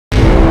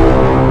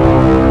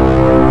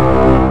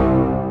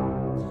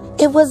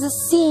It was a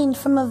scene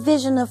from a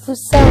vision of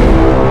Fuseli.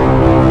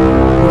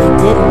 When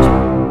he did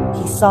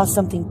enter, he saw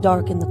something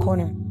dark in the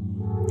corner,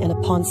 and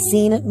upon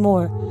seeing it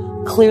more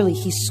clearly,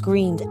 he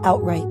screamed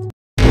outright.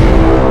 A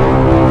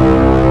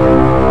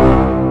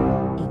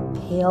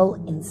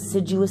pale,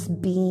 insidious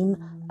beam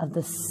of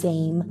the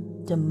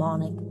same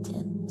demonic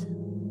tint.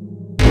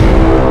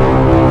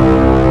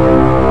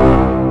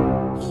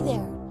 Hey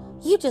there,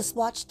 you just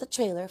watched the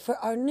trailer for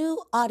our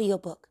new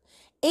audiobook,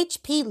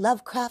 H.P.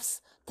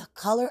 Lovecraft's The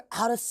Color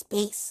Out of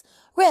Space,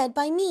 read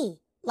by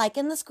me,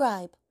 Lycan the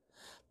Scribe.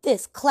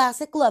 This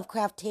classic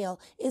Lovecraft tale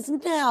is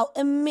now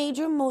a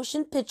major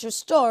motion picture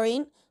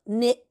starring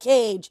Nick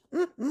Cage.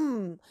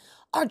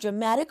 Our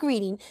dramatic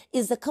reading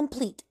is the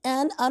complete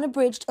and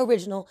unabridged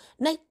original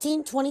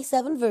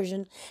 1927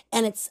 version,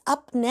 and it's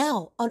up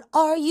now on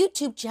our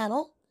YouTube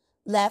channel,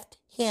 Left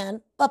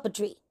Hand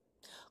Puppetry.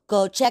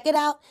 Go check it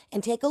out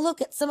and take a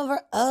look at some of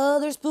our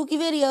other spooky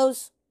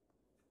videos,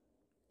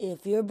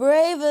 if you're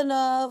brave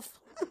enough.